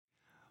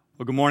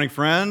Well, good morning,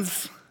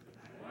 friends.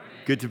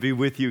 Good to be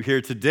with you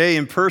here today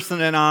in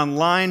person and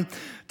online.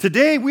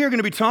 Today, we are going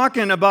to be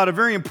talking about a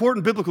very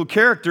important biblical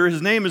character.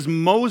 His name is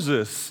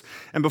Moses.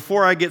 And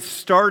before I get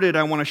started,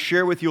 I want to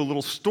share with you a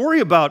little story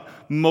about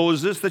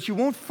Moses that you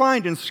won't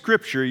find in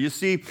Scripture. You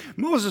see,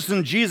 Moses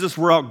and Jesus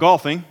were out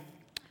golfing.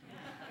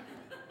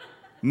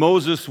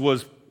 Moses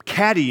was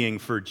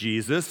caddying for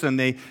Jesus, and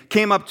they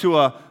came up to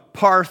a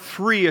par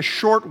 3, a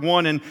short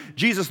one, and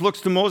Jesus looks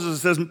to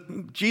Moses and says,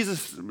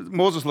 Jesus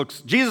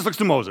looks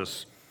to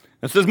Moses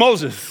and says,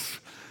 Moses,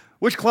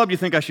 which club do you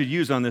think I should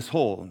use on this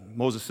hole?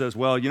 Moses says,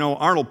 well, you know,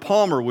 Arnold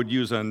Palmer would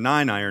use a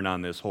 9-iron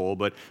on this hole,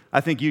 but I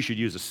think you should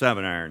use a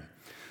 7-iron.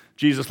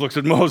 Jesus looks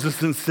at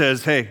Moses and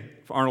says, hey,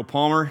 if Arnold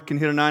Palmer can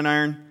hit a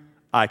 9-iron,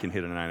 I can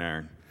hit a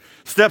 9-iron.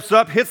 Steps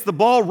up, hits the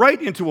ball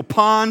right into a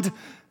pond.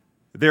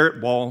 There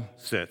it ball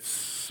sits.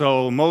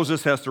 So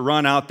Moses has to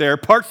run out there,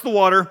 parts the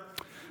water,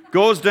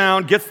 goes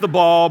down, gets the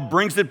ball,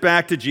 brings it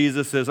back to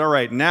Jesus, says, all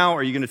right, now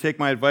are you going to take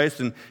my advice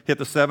and hit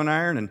the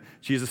 7-iron? And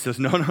Jesus says,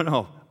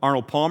 no.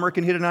 Arnold Palmer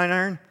can hit a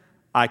 9-iron.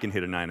 I can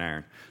hit a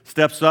 9-iron.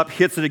 Steps up,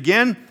 hits it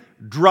again,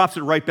 drops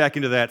it right back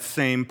into that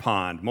same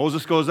pond.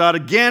 Moses goes out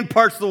again,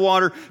 parts the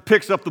water,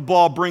 picks up the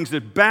ball, brings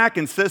it back,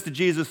 and says to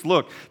Jesus,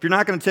 look, if you're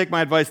not going to take my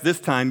advice this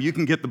time, you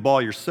can get the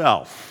ball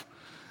yourself.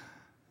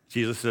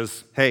 Jesus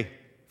says, hey,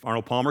 if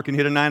Arnold Palmer can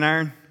hit a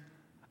 9-iron,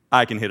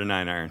 I can hit a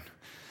 9-iron.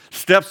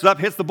 Steps up,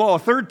 hits the ball a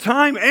third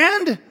time,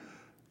 and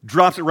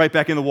drops it right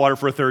back in the water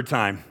for a third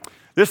time.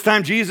 This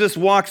time, Jesus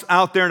walks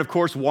out there and, of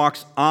course,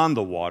 walks on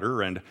the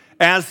water. And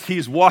as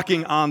he's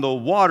walking on the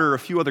water, a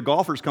few other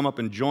golfers come up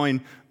and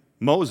join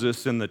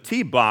Moses in the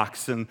tee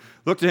box and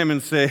look to him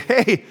and say,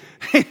 hey,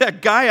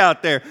 that guy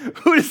out there,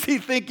 who does he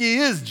think he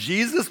is,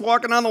 Jesus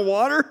walking on the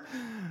water?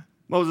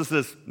 Moses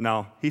says,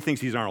 no, he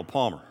thinks he's Arnold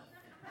Palmer.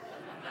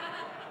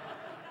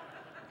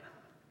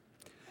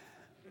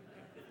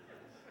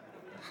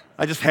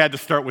 I just had to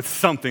start with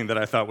something that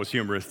I thought was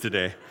humorous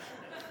today.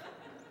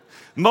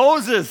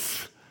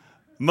 Moses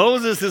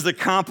is a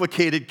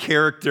complicated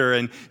character,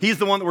 and he's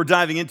the one that we're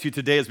diving into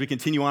today as we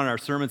continue on in our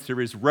sermon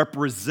series,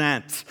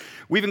 Represent.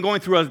 We've been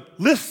going through a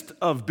list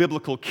of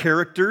biblical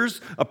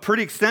characters, a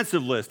pretty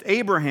extensive list.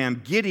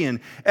 Abraham,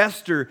 Gideon,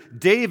 Esther,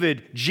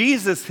 David,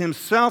 Jesus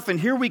himself, and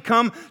here we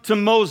come to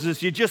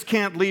Moses. You just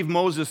can't leave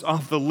Moses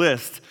off the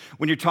list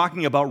when you're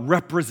talking about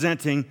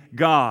representing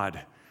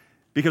God.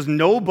 Because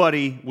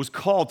nobody was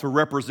called to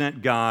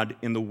represent God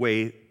in the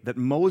way that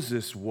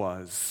Moses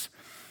was.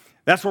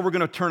 That's where we're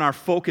going to turn our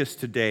focus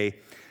today.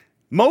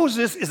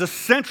 Moses is a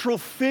central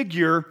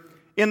figure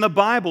in the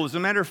Bible. As a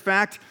matter of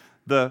fact,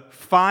 the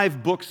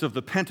 5 books of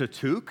the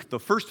Pentateuch, the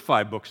first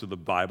 5 books of the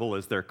Bible,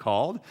 as they're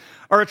called,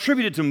 are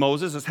attributed to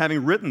Moses as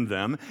having written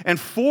them. And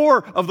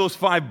 4 of those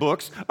 5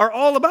 books are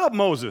all about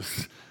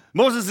Moses.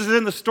 Moses is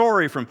in the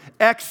story from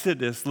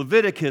Exodus,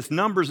 Leviticus,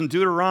 Numbers, and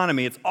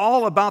Deuteronomy. It's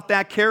all about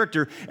that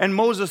character, and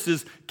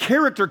Moses'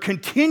 character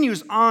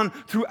continues on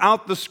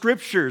throughout the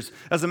Scriptures.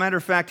 As a matter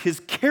of fact,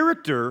 his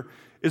character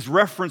is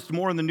referenced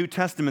more in the New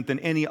Testament than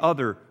any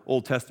other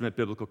Old Testament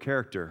biblical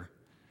character.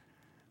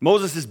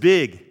 Moses is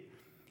big,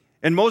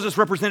 and Moses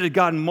represented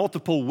God in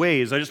multiple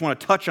ways. I just want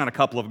to touch on a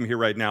couple of them here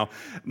right now.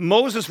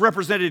 Moses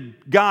represented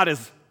God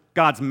as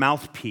God's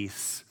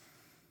mouthpiece.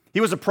 He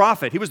was a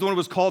prophet. He was the one who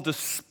was called to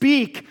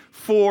speak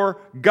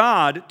for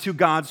God to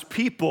God's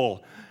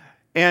people.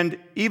 And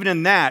even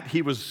in that,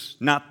 he was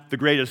not the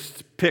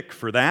greatest pick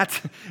for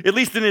that. At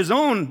least in his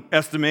own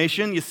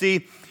estimation. You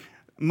see,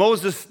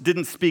 Moses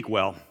didn't speak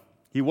well.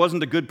 He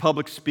wasn't a good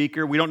public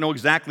speaker. We don't know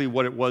exactly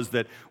what it was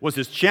that was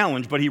his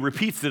challenge, but he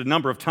repeats it a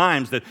number of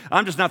times that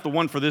I'm just not the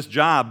one for this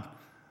job.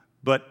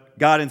 But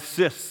God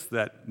insists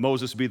that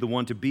Moses be the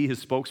one to be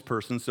his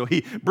spokesperson, so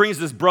he brings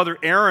his brother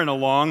Aaron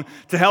along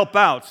to help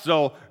out.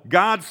 So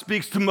God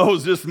speaks to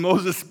Moses,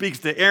 Moses speaks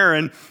to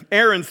Aaron,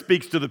 Aaron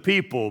speaks to the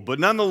people. But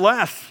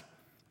nonetheless,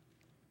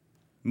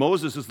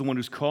 Moses is the one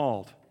who's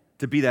called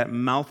to be that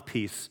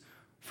mouthpiece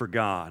for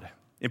God.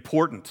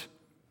 Important,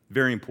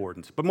 very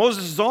important. But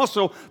Moses is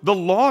also the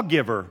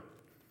lawgiver.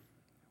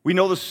 We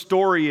know the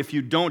story. If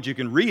you don't, you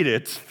can read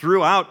it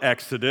throughout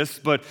Exodus.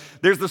 But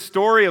there's the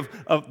story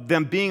of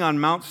them being on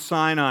Mount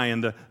Sinai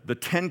and the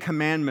 10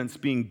 commandments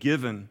being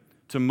given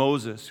to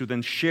Moses, who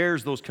then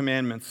shares those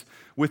commandments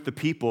with the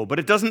people. But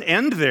it doesn't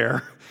end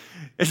there.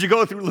 As you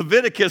go through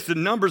Leviticus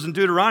and Numbers and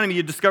Deuteronomy,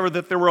 you discover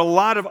that there were a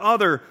lot of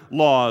other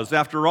laws.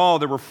 After all,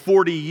 there were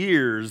 40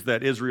 years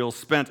that Israel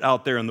spent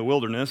out there in the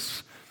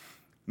wilderness.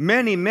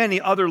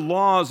 Many other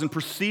laws and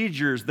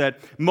procedures that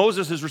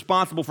Moses is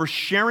responsible for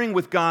sharing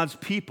with God's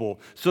people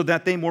so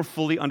that they more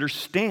fully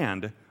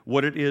understand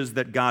what it is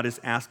that God is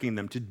asking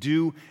them to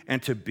do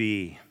and to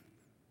be.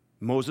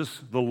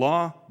 Moses, the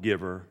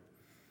lawgiver.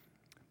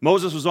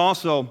 Moses was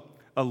also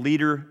a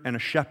leader and a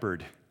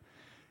shepherd.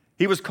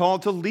 He was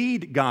called to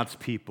lead God's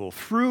people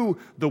through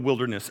the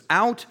wilderness,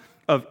 out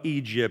of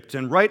Egypt,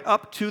 and right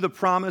up to the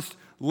promised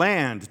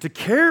land, to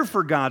care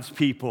for God's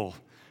people,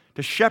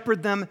 to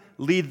shepherd them,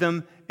 lead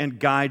them, and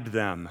guide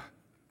them.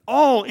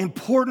 All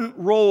important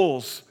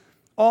roles,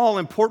 all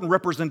important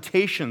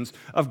representations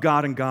of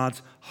God and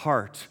God's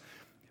heart.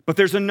 But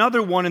there's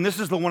another one, and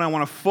this is the one I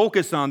want to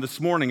focus on this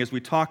morning as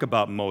we talk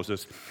about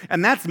Moses,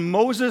 and that's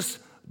Moses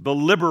the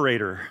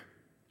liberator.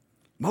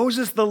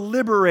 Moses the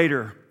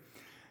liberator.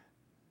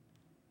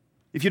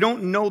 If you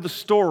don't know the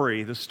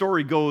story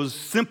goes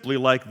simply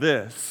like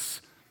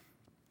this.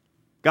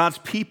 God's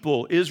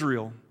people,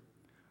 Israel,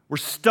 were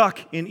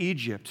stuck in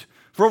Egypt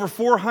for over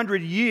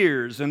 400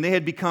 years, and they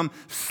had become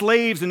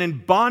slaves and in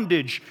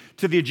bondage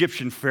to the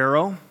Egyptian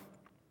Pharaoh.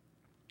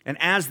 And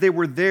as they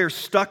were there,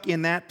 stuck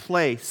in that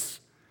place,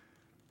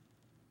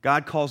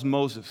 God calls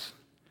Moses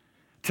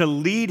to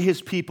lead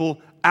his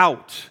people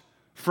out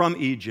from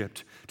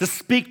Egypt, to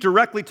speak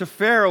directly to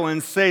Pharaoh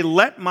and say,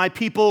 "Let my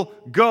people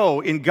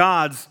go," in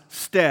God's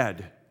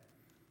stead.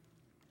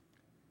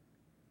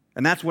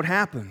 And that's what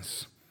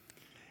happens.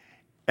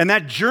 And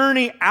that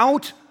journey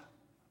out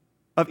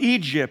of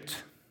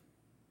Egypt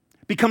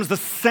becomes the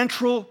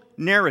central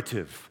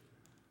narrative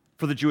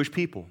for the Jewish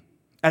people,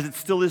 as it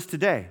still is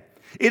today.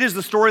 It is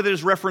the story that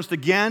is referenced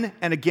again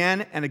and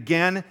again and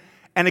again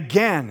and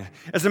again.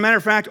 As a matter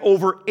of fact,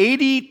 over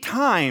 80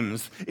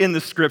 times in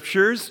the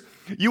Scriptures,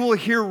 you will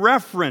hear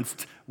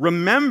referenced,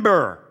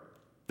 "Remember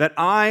that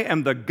I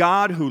am the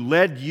God who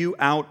led you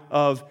out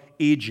of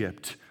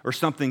Egypt," or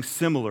something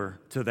similar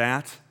to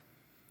that.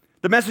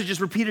 The message is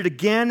repeated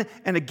again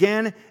and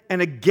again and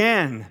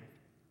again,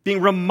 being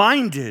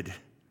reminded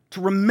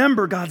to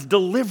remember God's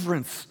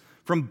deliverance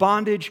from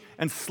bondage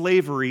and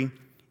slavery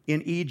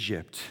in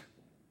Egypt.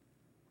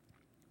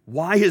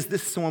 Why is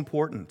this so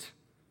important?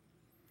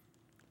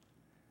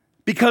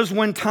 Because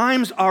when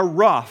times are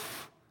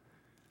rough,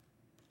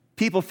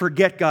 people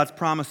forget God's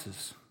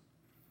promises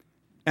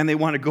and they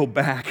want to go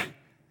back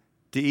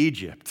to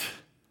Egypt.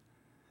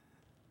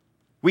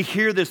 We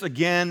hear this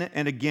again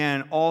and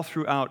again all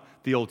throughout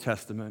the Old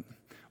Testament.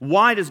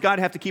 Why does God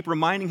have to keep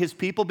reminding his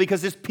people?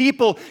 Because his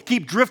people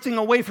keep drifting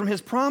away from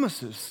his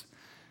promises.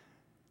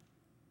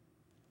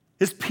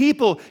 His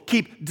people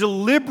keep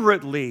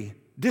deliberately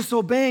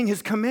disobeying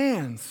his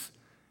commands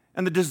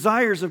and the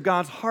desires of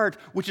God's heart,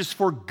 which is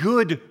for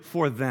good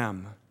for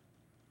them.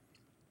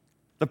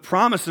 The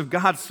promise of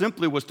God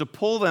simply was to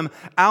pull them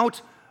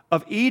out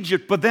of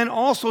Egypt, but then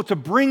also to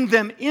bring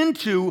them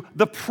into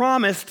the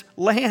promised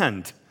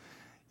land.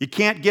 You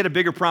can't get a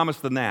bigger promise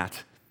than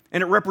that.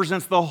 And it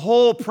represents the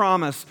whole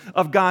promise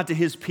of God to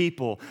his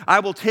people. "I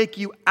will take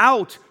you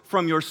out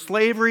from your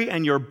slavery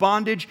and your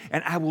bondage,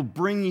 and I will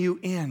bring you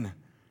in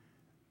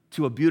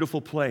to a beautiful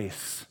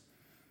place.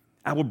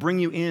 I will bring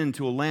you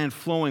into a land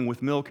flowing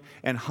with milk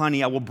and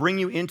honey. I will bring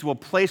you into a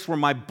place where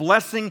my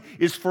blessing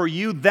is for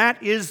you.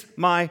 That is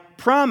my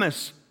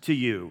promise to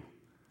you."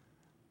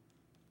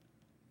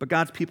 But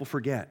God's people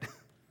forget.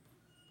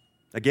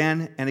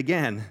 Again and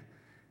again,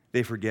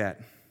 they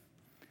forget.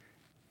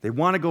 They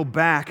want to go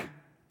back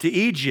to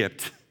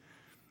Egypt,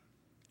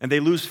 and they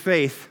lose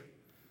faith,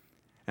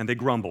 and they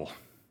grumble.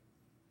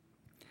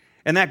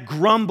 And that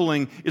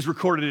grumbling is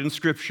recorded in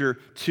Scripture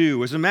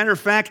too. As a matter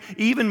of fact,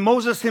 even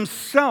Moses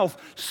himself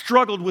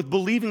struggled with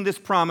believing this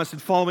promise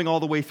and following all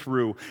the way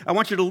through. I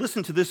want you to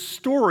listen to this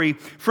story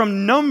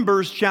from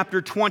Numbers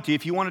chapter 20.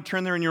 If you want to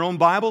turn there in your own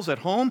Bibles at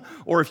home,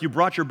 or if you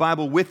brought your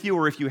Bible with you,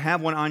 or if you have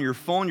one on your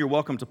phone, you're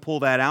welcome to pull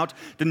that out.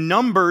 To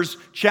Numbers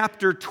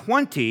chapter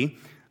 20,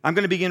 I'm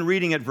going to begin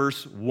reading at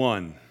verse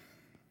 1.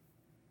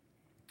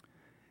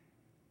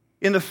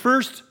 "In the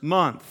first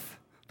month,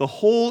 the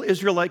whole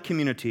Israelite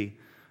community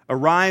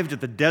arrived at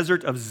the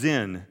desert of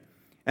Zin,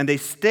 and they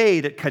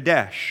stayed at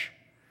Kadesh.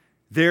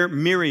 There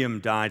Miriam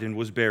died and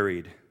was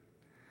buried.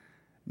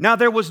 Now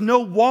there was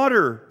no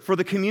water for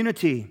the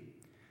community,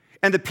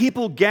 and the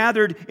people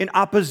gathered in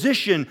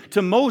opposition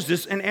to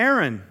Moses and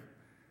Aaron.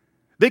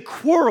 They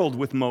quarreled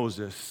with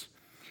Moses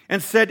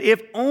and said,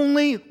 'If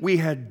only we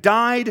had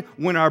died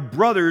when our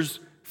brothers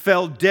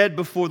fell dead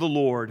before the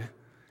Lord.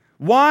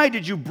 Why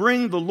did you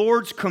bring the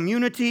Lord's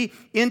community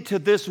into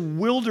this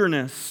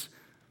wilderness,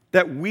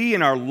 that we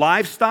and our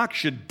livestock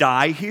should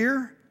die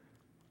here?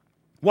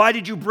 Why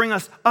did you bring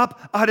us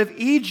up out of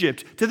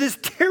Egypt to this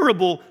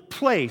terrible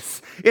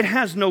place? It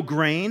has no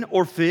grain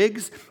or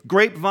figs,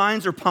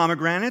 grapevines or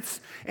pomegranates,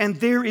 and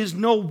there is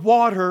no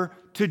water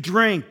to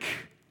drink.'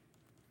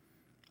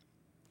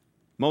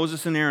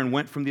 Moses and Aaron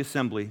went from the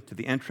assembly to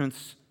the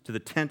entrance to the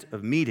tent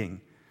of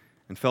meeting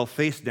and fell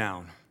face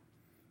down,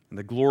 and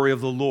the glory of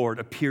the Lord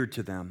appeared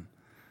to them.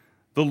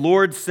 The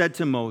Lord said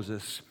to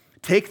Moses,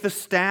 'Take the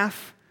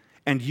staff,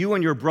 and you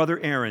and your brother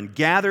Aaron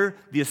gather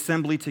the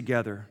assembly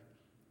together.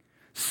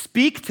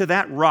 Speak to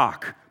that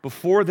rock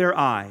before their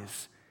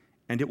eyes,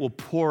 and it will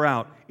pour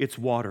out its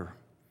water.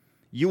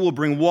 You will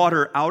bring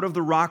water out of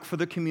the rock for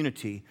the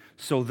community,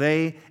 so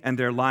they and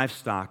their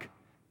livestock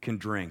can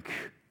drink.'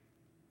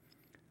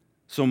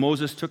 So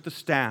Moses took the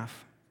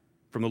staff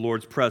from the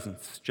Lord's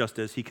presence, just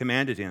as he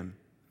commanded him.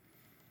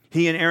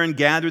 He and Aaron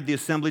gathered the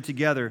assembly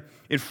together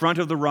in front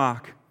of the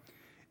rock.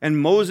 And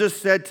Moses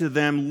said to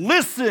them,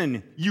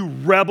 'Listen, you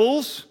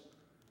rebels.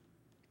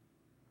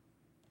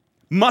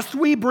 Must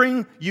we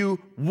bring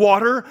you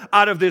water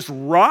out of this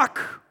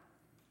rock?'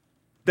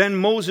 Then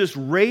Moses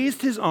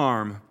raised his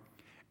arm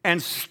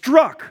and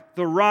struck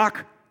the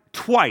rock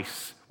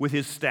twice with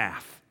his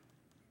staff.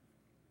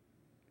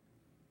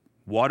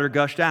 Water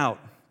gushed out,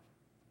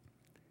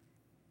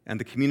 and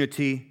the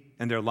community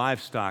and their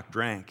livestock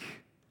drank.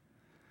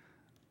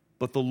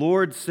 But the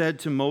Lord said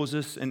to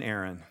Moses and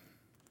Aaron,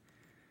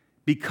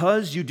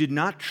 because you did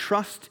not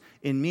trust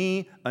in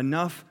me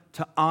enough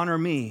to honor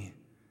me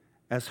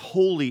as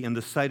holy in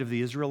the sight of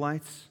the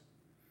Israelites,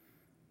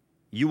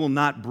 you will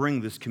not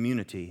bring this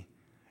community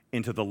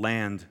into the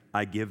land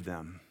I give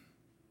them.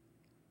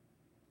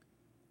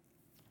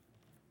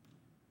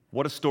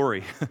 What a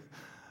story.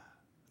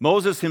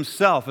 Moses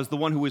himself is the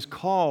one who is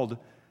called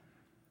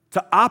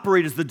to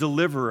operate as the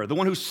deliverer, the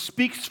one who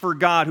speaks for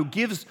God, who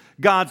gives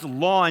God's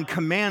law and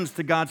commands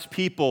to God's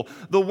people,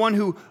 the one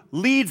who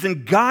leads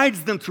and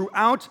guides them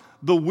throughout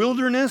the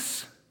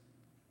wilderness.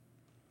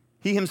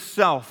 He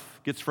himself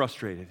gets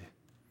frustrated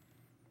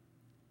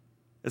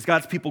as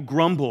God's people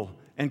grumble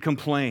and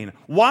complain.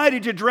 Why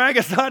did you drag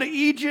us out of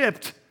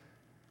Egypt?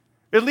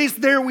 At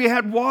least there we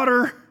had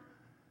water.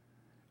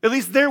 At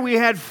least there we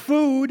had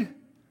food.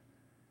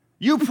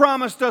 You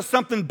promised us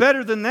something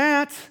better than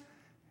that.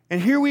 And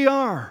here we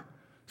are,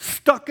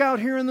 stuck out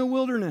here in the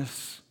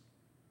wilderness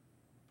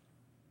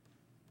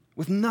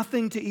with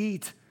nothing to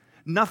eat,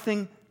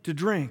 nothing to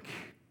drink.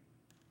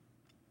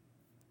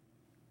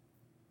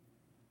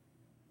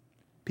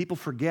 People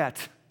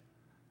forget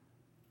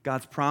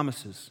God's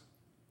promises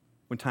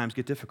when times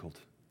get difficult.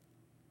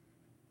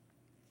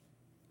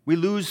 We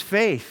lose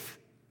faith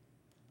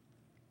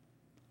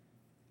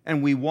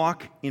and we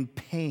walk in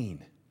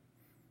pain.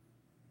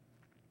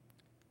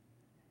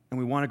 And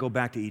we want to go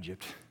back to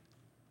Egypt.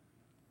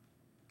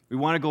 We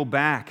want to go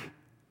back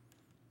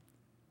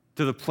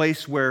to the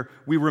place where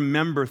we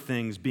remember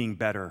things being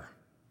better.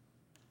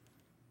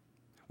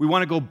 We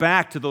want to go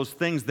back to those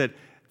things that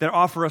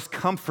offer us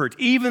comfort,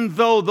 even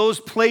though those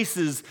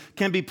places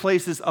can be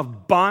places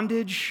of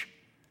bondage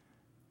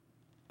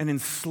and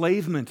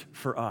enslavement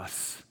for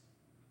us.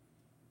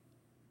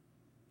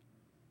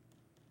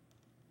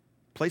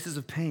 Places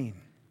of pain.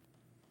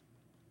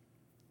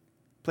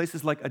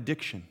 Places like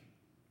addiction.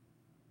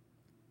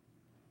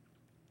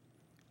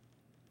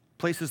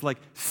 Places like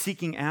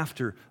seeking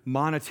after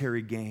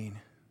monetary gain.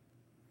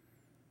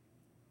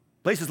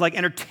 Places like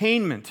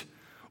entertainment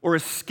or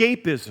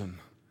escapism,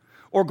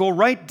 or go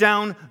right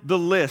down the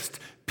list.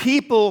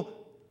 People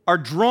are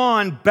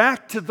drawn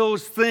back to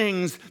those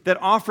things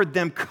that offered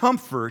them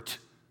comfort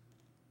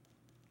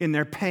in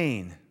their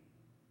pain.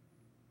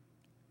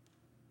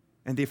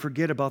 And they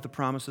forget about the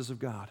promises of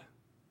God.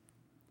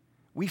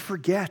 We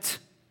forget,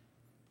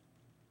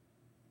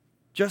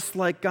 just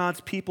like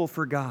God's people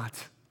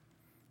forgot.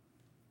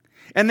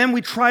 And then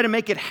we try to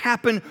make it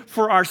happen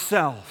for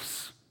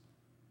ourselves.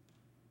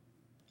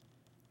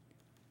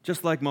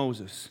 Just like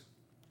Moses.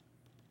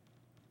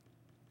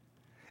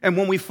 And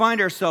when we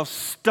find ourselves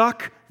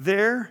stuck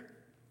there,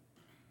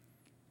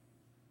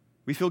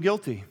 we feel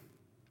guilty.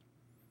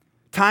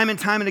 Time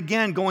and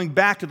again, going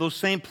back to those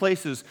same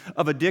places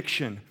of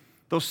addiction,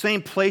 those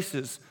same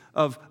places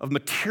of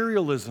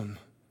materialism,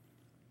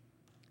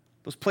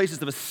 those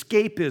places of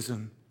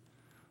escapism,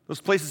 those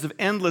places of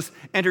endless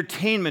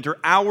entertainment or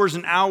hours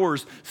and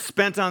hours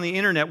spent on the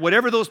internet,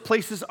 whatever those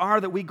places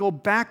are that we go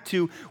back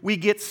to, we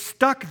get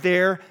stuck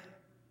there,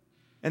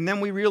 and then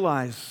we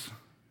realize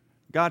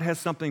God has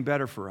something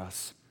better for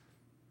us.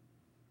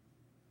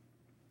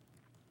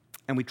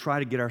 And we try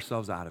to get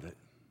ourselves out of it.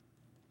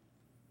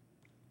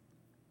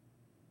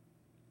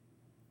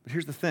 But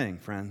here's the thing,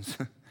 friends.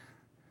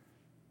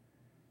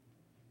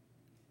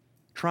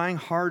 Trying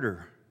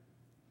harder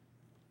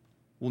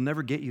will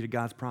never get you to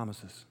God's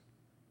promises.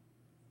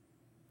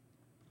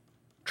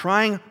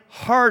 Trying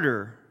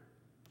harder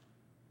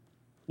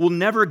will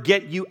never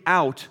get you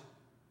out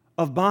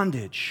of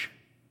bondage.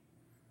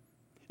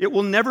 It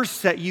will never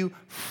set you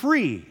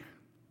free.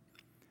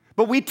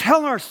 But we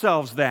tell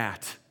ourselves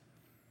that.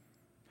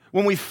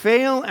 When we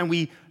fail and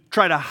we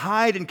try to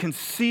hide and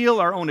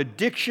conceal our own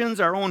addictions,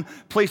 our own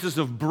places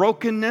of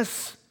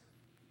brokenness,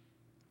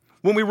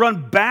 when we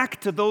run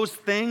back to those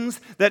things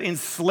that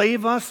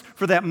enslave us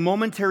for that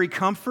momentary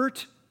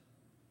comfort,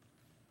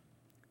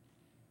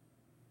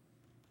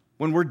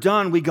 when we're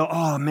done, we go,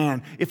 oh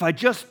man, if I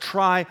just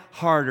try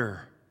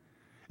harder,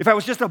 if I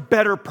was just a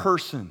better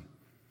person,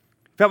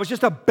 if I was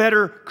just a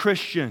better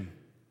Christian,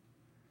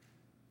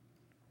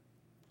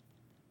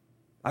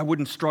 I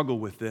wouldn't struggle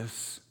with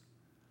this.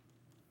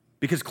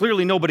 Because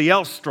clearly nobody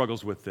else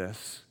struggles with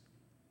this.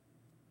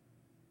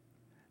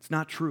 It's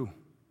not true.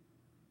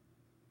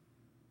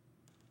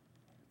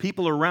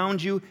 People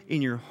around you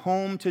in your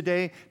home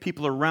today,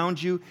 people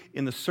around you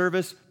in the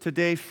service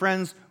today,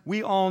 friends,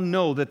 we all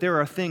know that there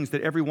are things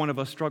that every one of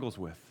us struggles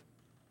with.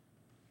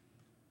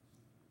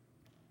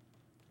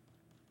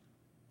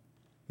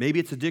 Maybe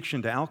it's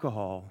addiction to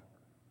alcohol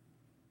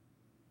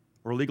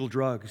or illegal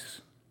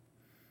drugs.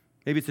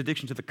 Maybe it's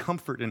addiction to the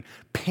comfort and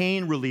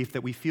pain relief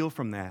that we feel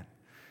from that.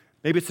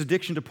 Maybe it's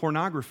addiction to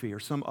pornography or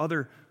some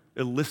other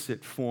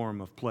illicit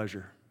form of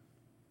pleasure.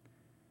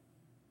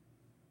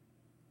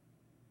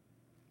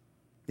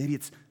 Maybe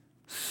it's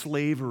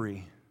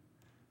slavery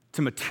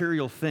to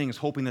material things,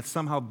 hoping that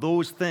somehow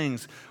those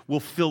things will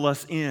fill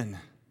us in.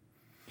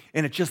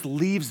 And it just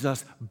leaves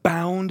us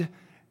bound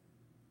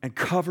and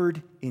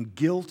covered in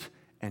guilt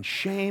and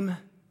shame.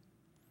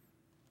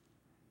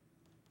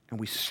 And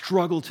we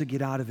struggle to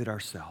get out of it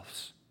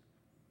ourselves.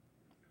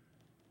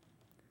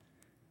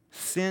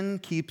 Sin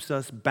keeps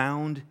us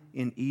bound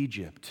in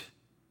Egypt.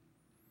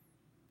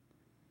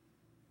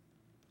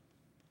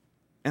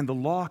 And the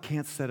law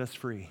can't set us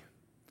free.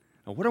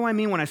 Now, what do I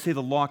mean when I say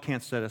the law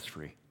can't set us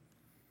free?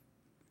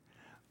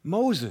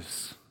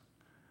 Moses,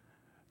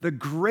 the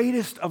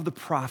greatest of the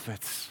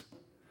prophets,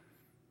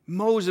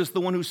 Moses, the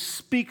one who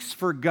speaks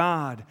for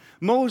God,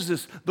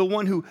 Moses, the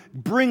one who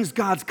brings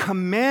God's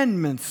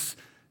commandments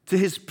to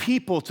his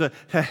people to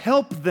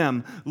help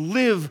them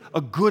live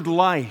a good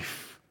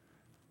life,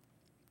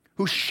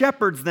 who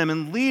shepherds them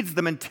and leads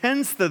them and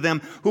tends to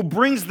them, who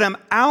brings them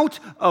out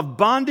of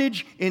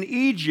bondage in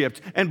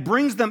Egypt and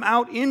brings them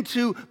out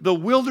into the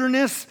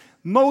wilderness.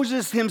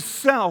 Moses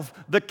himself,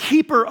 the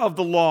keeper of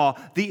the law,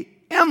 the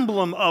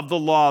emblem of the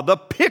law, the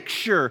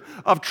picture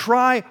of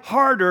try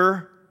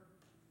harder,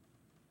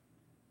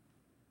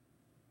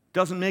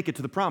 doesn't make it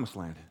to the promised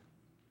land.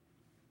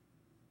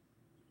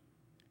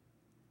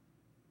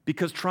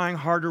 Because trying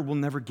harder will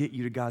never get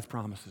you to God's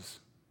promises.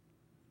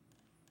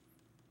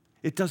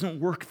 It doesn't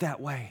work that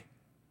way.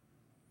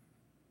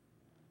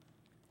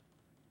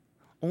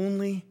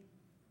 Only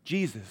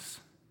Jesus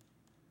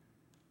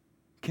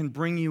can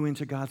bring you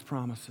into God's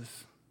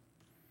promises.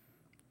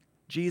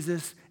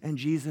 Jesus and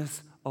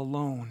Jesus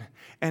alone.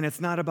 And it's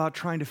not about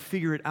trying to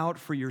figure it out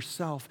for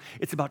yourself.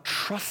 It's about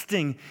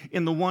trusting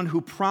in the one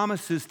who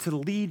promises to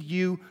lead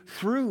you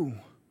through.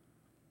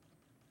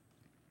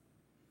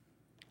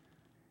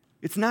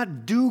 It's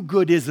not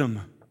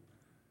do-goodism.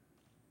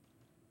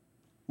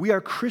 We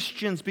are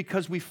Christians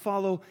because we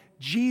follow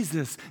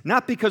Jesus,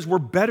 not because we're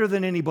better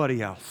than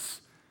anybody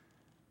else.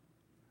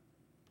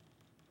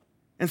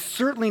 And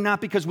certainly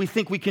not because we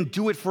think we can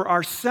do it for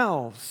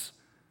ourselves.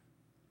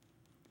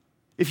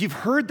 If you've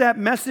heard that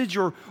message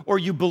or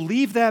you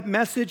believe that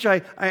message,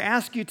 I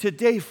ask you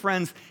today,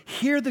 friends,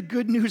 hear the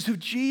good news of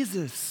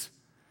Jesus,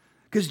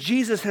 because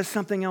Jesus has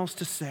something else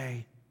to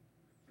say.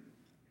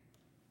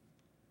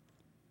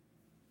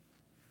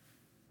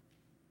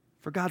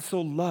 For God so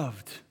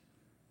loved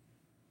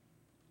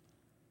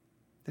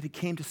that he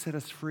came to set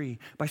us free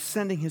by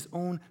sending his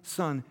own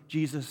Son,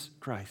 Jesus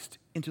Christ,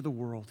 into the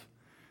world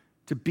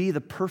to be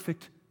the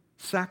perfect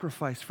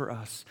sacrifice for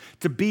us,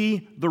 to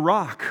be the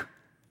rock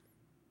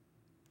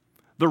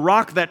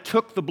that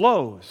took the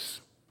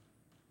blows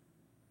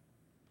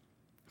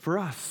for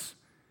us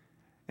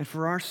and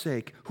for our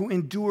sake, who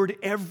endured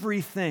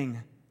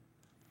everything,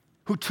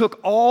 who took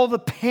all the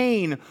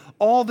pain,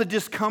 all the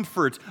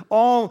discomfort,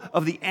 all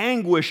of the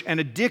anguish and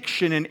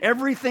addiction and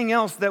everything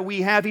else that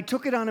we have. He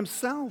took it on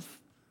himself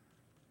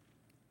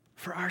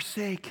for our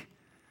sake,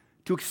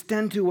 to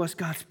extend to us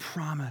God's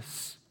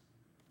promise.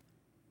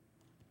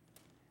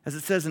 As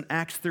it says in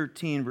Acts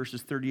 13,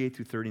 verses 38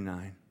 through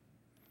 39.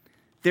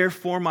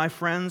 Therefore, my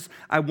friends,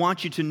 I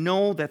want you to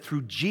know that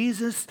through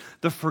Jesus,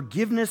 the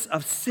forgiveness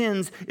of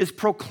sins is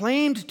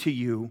proclaimed to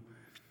you.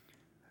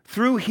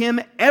 Through him,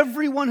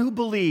 everyone who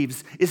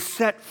believes is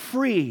set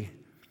free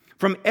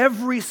from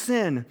every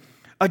sin,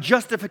 a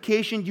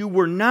justification you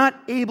were not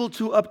able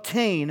to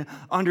obtain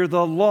under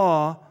the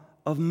law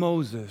of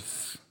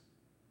Moses.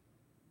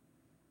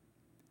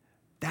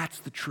 That's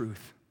the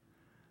truth.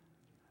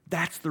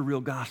 That's the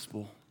real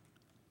gospel.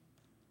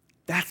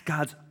 That's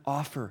God's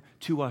offer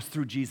to us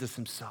through Jesus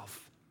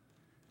himself.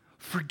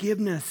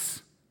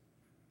 Forgiveness,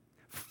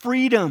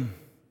 freedom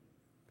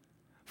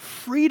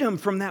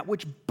from that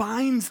which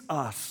binds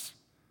us.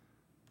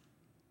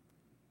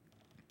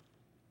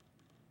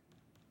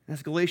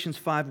 As Galatians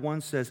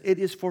 5:1 says, it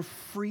is for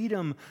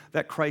freedom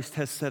that Christ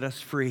has set us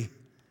free.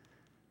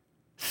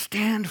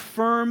 Stand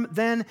firm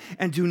then,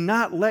 and do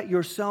not let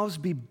yourselves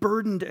be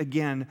burdened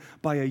again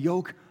by a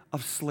yoke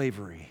of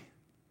slavery.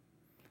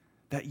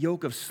 That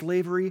yoke of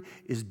slavery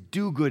is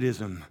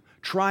do-goodism,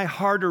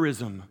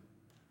 try-harderism.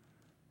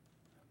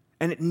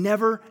 And it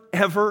never,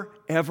 ever,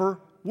 ever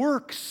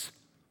works.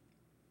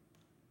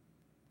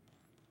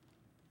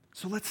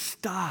 So let's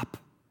stop.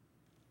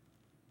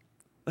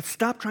 Let's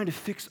stop trying to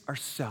fix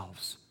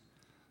ourselves.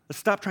 Let's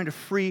stop trying to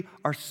free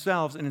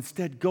ourselves and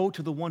instead go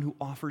to the one who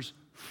offers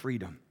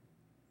freedom.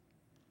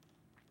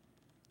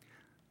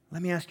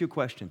 Let me ask you a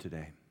question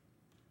today.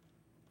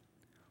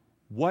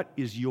 What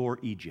is your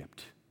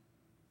Egypt?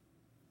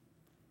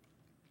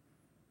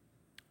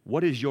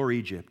 What is your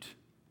Egypt?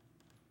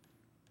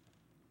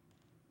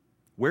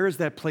 Where is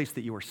that place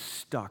that you are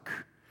stuck?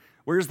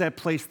 Where is that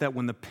place that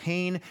when the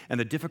pain and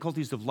the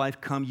difficulties of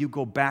life come, you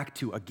go back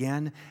to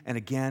again and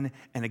again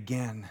and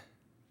again?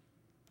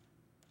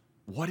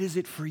 What is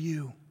it for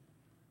you?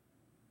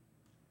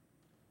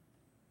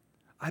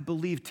 I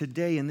believe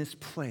today in this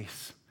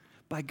place,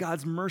 by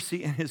God's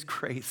mercy and his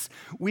grace,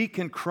 we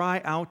can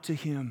cry out to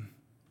him.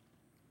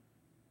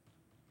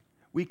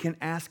 We can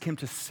ask him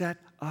to set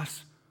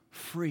us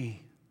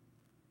free.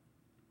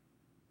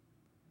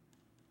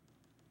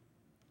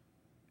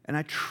 And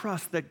I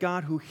trust that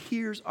God, who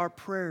hears our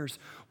prayers,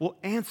 will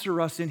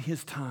answer us in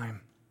His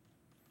time.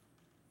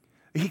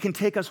 He can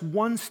take us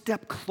one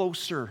step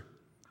closer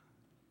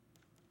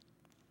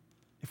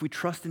if we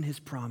trust in His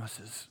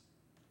promises.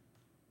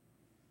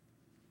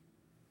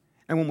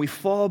 And when we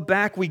fall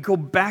back, we go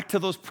back to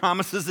those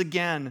promises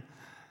again.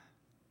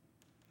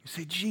 You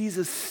say,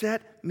 Jesus,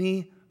 set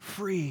me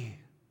free.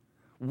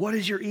 What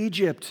is your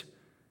Egypt?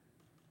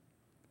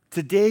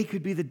 Today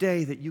could be the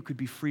day that you could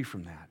be free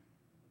from that.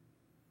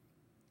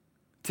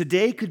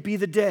 Today could be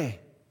the day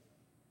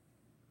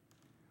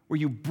where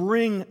you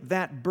bring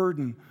that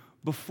burden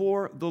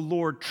before the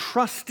Lord,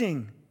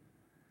 trusting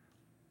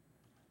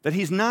that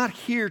He's not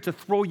here to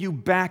throw you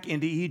back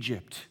into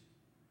Egypt,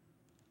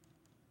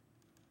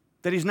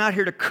 that He's not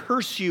here to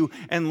curse you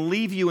and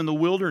leave you in the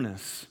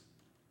wilderness,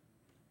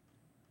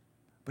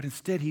 but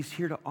instead He's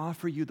here to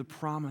offer you the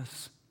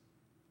promise,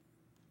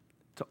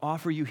 to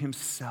offer you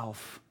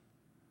Himself,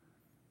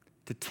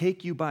 to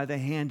take you by the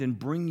hand and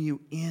bring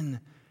you in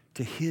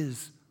to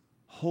His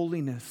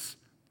holiness,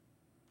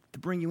 to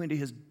bring you into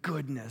His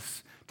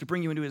goodness, to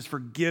bring you into His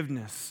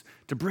forgiveness,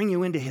 to bring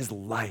you into His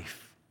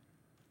life.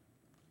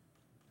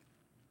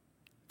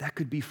 That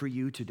could be for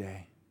you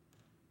today.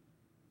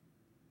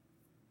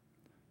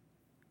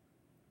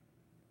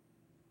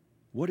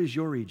 What is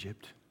your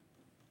Egypt?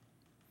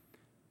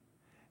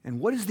 And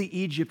what is the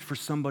Egypt for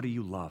somebody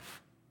you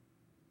love?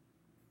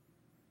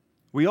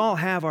 We all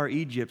have our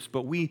Egypts,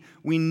 but we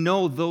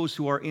know those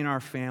who are in our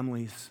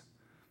families,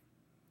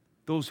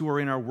 those who are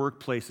in our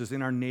workplaces,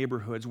 in our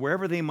neighborhoods,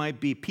 wherever they might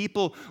be,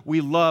 people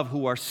we love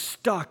who are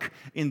stuck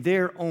in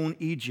their own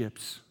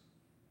Egypts.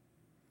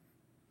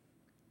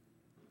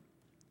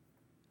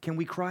 Can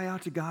we cry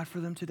out to God for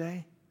them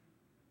today?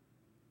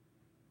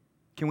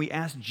 Can we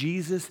ask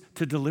Jesus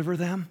to deliver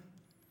them?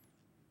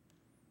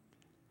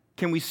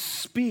 Can we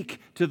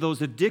speak to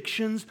those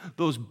addictions,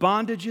 those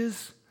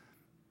bondages,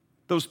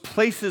 those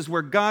places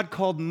where God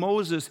called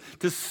Moses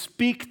to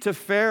speak to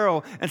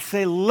Pharaoh and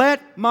say,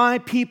 let my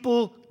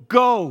people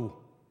go?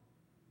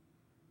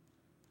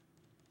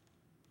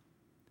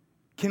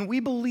 Can we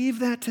believe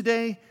that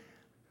today?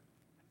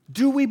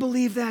 Do we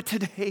believe that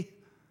today?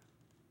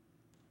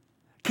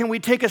 Can we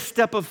take a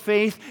step of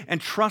faith and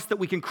trust that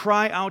we can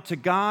cry out to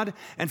God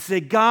and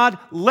say, God,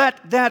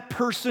 let that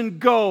person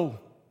go.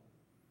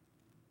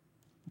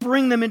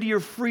 Bring them into your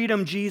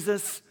freedom,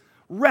 Jesus.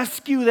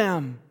 Rescue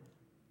them.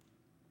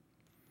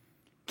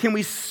 Can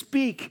we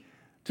speak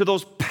to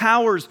those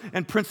powers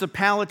and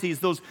principalities,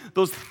 those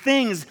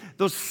things,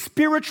 those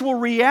spiritual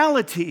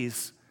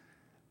realities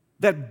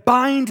that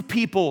bind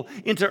people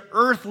into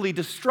earthly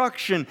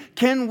destruction?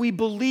 Can we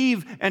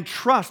believe and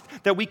trust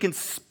that we can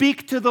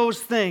speak to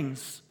those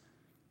things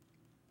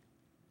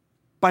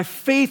by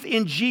faith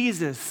in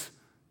Jesus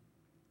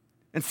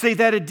and say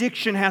that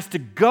addiction has to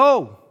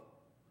go?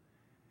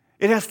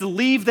 It has to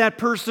leave that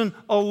person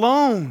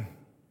alone.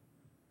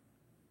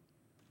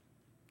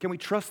 Can we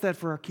trust that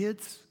for our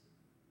kids?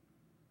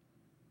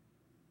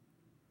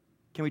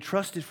 Can we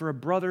trust it for a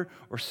brother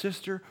or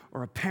sister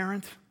or a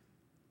parent?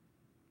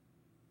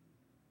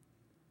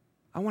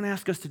 I want to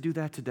ask us to do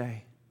that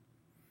today.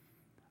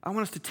 I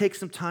want us to take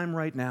some time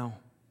right now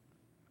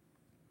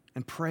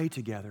and pray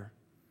together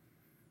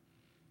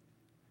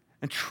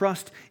and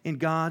trust in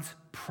God's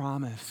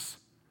promise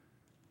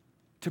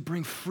to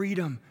bring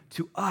freedom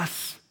to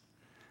us.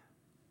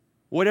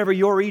 Whatever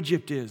your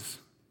Egypt is,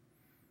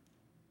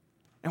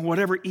 and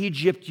whatever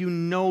Egypt you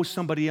know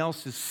somebody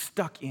else is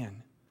stuck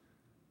in,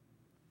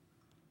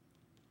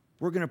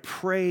 we're going to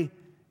pray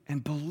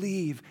and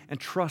believe and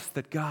trust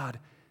that God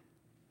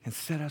can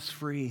set us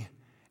free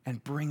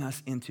and bring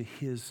us into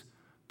His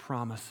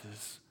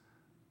promises.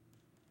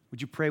 Would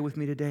you pray with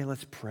me today?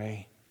 Let's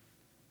pray.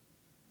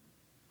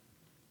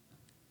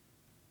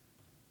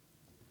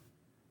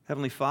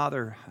 Heavenly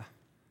Father,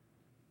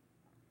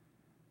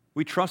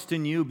 we trust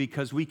in You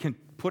because we can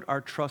put our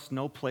trust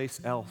no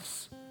place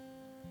else.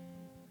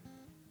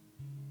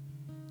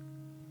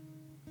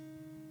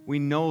 We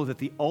know that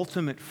the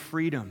ultimate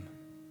freedom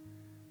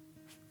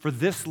for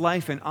this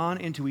life and on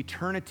into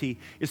eternity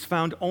is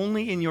found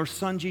only in Your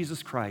Son,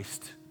 Jesus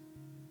Christ.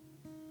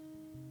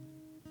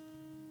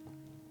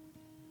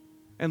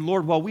 And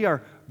Lord, while we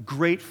are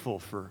grateful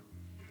for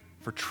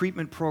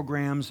treatment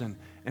programs and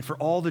for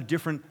all the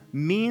different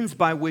means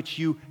by which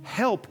You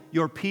help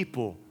Your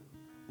people,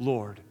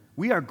 Lord,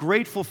 we are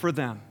grateful for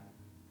them.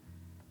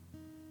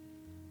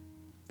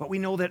 But we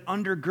know that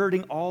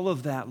undergirding all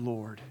of that,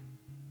 Lord,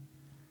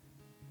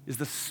 is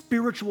the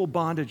spiritual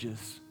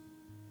bondages,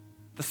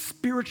 the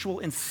spiritual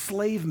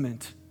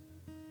enslavement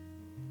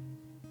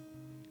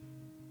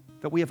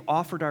that we have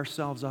offered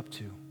ourselves up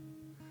to,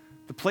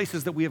 the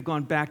places that we have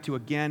gone back to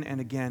again and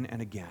again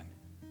and again.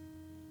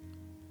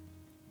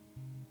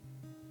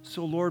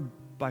 So, Lord,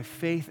 by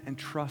faith and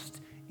trust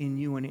in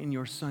You and in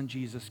Your Son,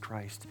 Jesus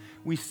Christ,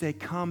 we say,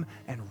 come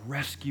and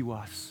rescue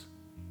us.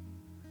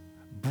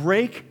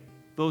 Break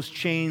those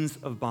chains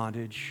of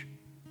bondage.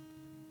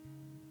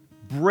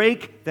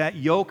 Break that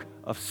yoke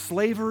of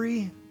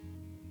slavery.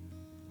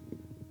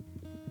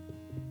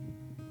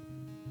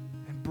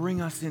 Bring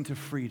us into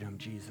freedom,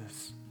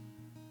 Jesus.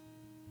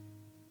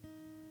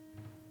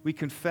 We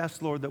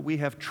confess, Lord, that we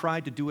have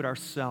tried to do it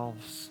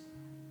ourselves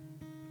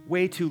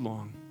way too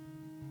long.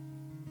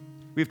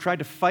 We've tried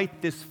to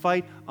fight this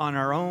fight on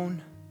our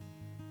own.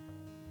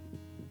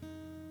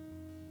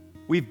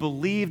 We've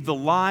believed the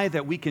lie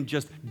that we can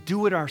just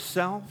do it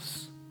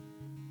ourselves.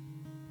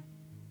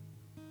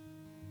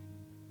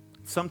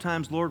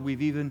 Sometimes, Lord,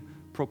 we've even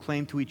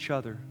proclaimed to each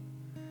other,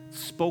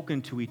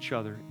 spoken to each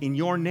other in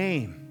your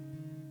name,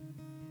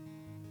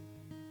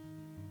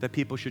 that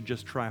people should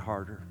just try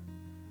harder.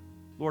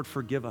 Lord,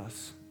 forgive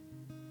us.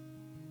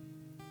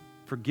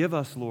 Forgive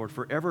us, Lord,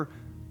 for ever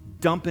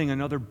dumping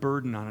another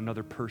burden on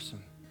another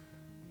person.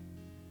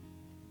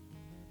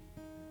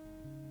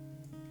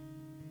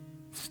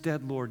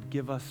 Instead, Lord,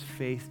 give us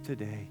faith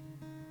today.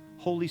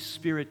 Holy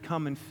Spirit,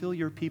 come and fill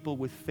your people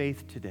with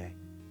faith today.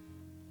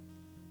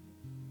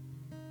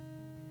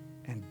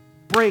 And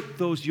break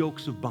those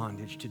yokes of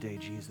bondage today,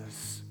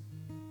 Jesus.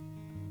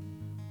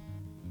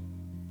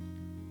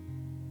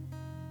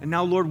 And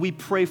now, Lord, we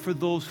pray for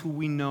those who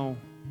we know.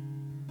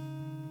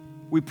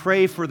 We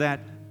pray for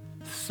that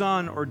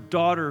son or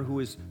daughter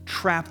who is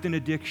trapped in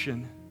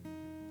addiction.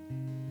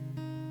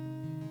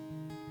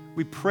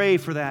 We pray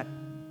for that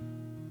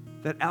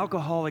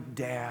alcoholic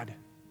dad.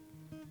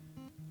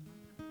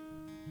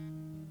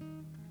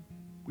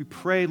 We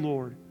pray,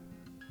 Lord,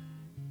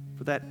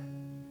 for that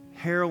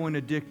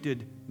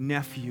heroin-addicted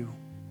nephew.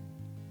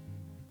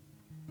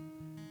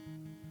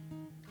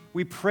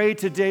 We pray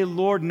today,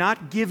 Lord,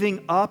 not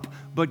giving up,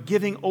 but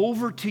giving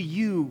over to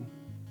you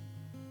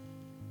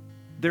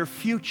their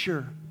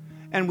future.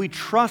 And we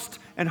trust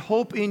and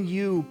hope in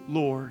you,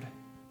 Lord.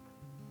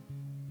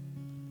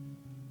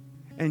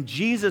 And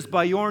Jesus,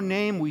 by your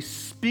name, we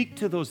speak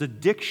to those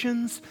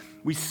addictions.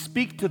 We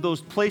speak to those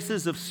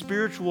places of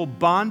spiritual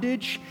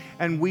bondage.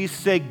 And we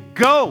say,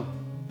 go.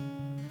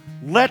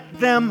 Let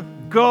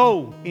them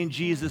go in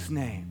Jesus'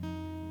 name.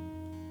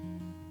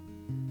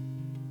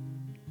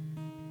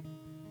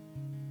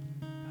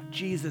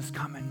 Jesus,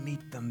 come and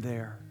meet them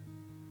there.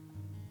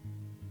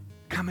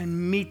 Come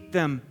and meet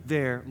them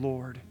there,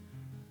 Lord.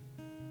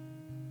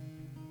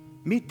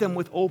 Meet them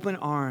with open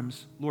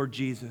arms, Lord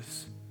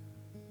Jesus.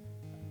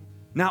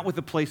 Not with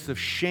a place of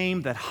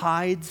shame that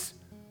hides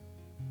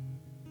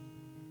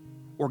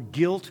or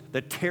guilt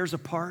that tears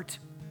apart,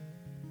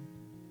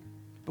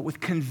 but with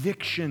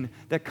conviction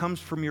that comes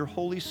from your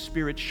Holy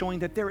Spirit, showing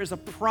that there is a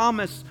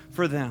promise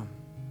for them,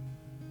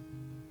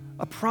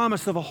 a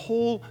promise of a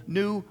whole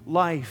new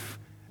life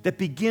that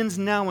begins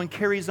now and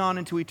carries on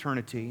into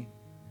eternity.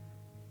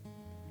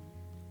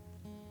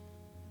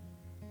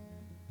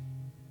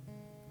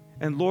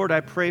 And Lord,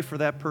 I pray for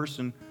that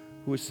person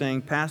who is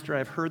saying, Pastor,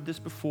 I've heard this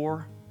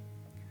before.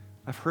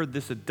 I've heard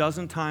this a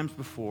dozen times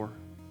before.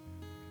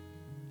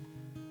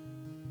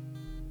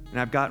 And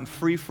I've gotten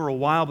free for a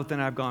while, but then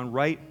I've gone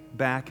right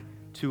back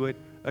to it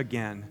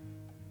again.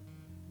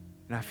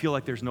 And I feel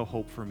like there's no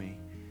hope for me.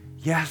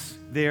 Yes,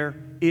 there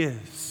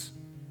is.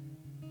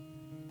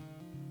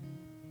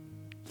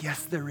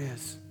 Yes, there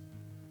is.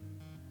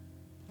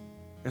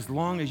 As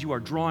long as you are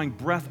drawing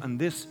breath on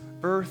this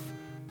earth,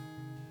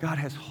 God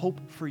has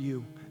hope for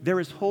you. There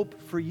is hope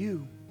for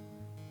you,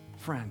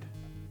 friend.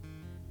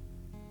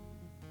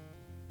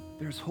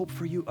 There's hope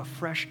for you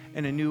afresh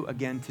and anew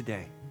again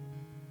today.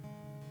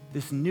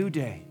 This new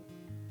day,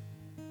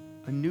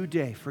 a new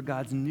day for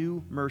God's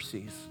new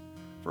mercies,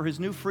 for His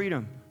new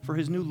freedom, for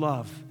His new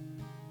love,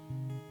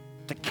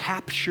 to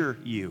capture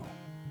you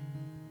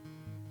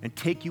and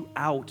take you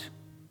out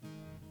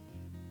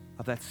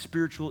of that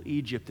spiritual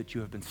Egypt that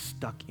you have been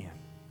stuck in.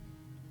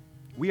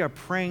 We are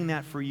praying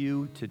that for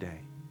you today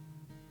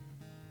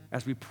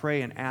as we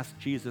pray and ask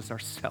Jesus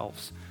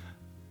ourselves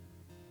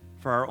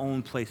for our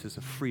own places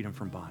of freedom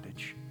from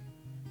bondage.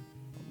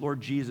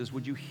 Lord Jesus,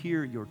 would you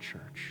hear your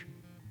church?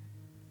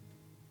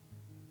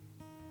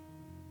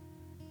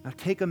 Now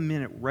take a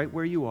minute right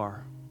where you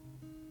are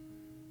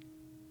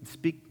and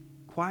speak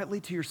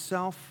quietly to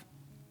yourself,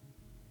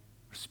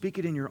 or speak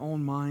it in your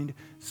own mind.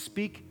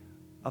 Speak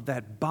of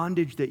that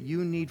bondage that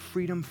you need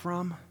freedom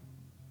from,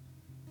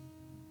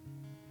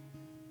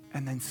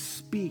 and then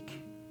speak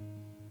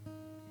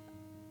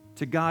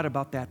to God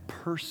about that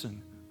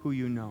person who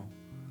you know,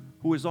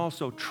 who is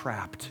also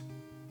trapped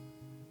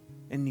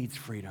and needs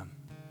freedom.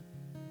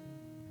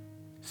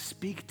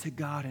 Speak to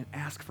God and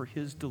ask for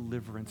His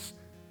deliverance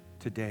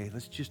today.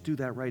 Let's just do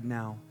that right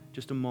now,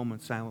 just a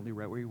moment silently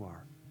right where you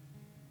are.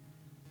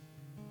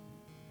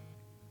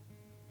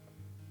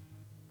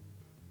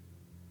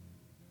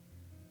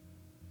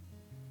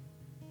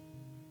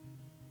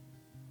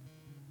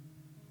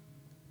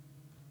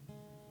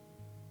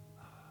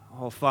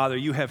 Oh, Father,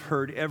 you have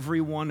heard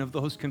every one of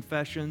those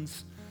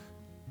confessions.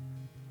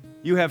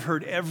 You have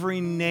heard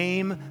every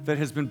name that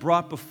has been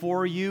brought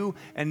before you,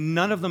 and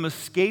none of them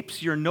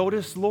escapes your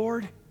notice,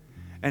 Lord,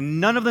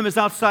 and none of them is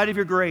outside of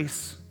your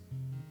grace.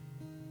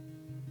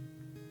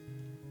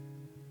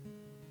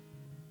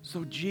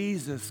 So,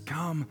 Jesus,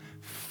 come,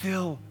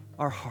 fill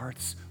our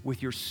hearts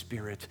with your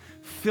Spirit.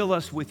 Fill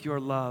us with your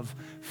love.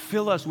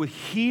 Fill us with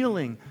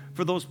healing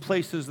for those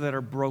places that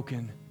are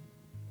broken.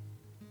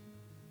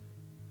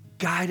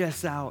 Guide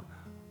us out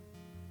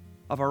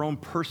of our own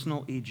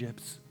personal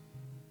Egypts.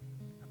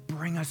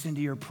 Bring us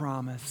into your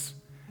promise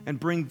and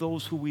bring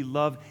those who we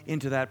love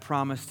into that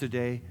promise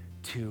today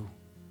too.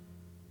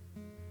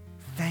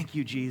 Thank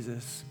you,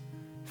 Jesus.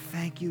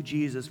 Thank you,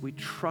 Jesus. We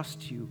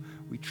trust you.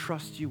 We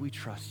trust you. We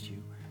trust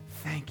you.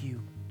 Thank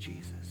you,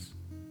 Jesus.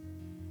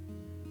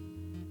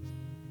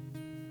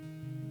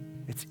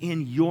 It's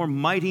in your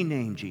mighty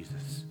name,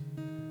 Jesus,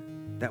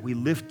 that we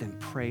lift and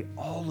pray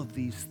all of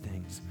these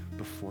things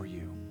before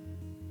you.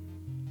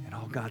 And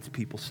all God's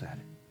people said,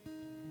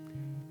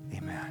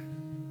 amen.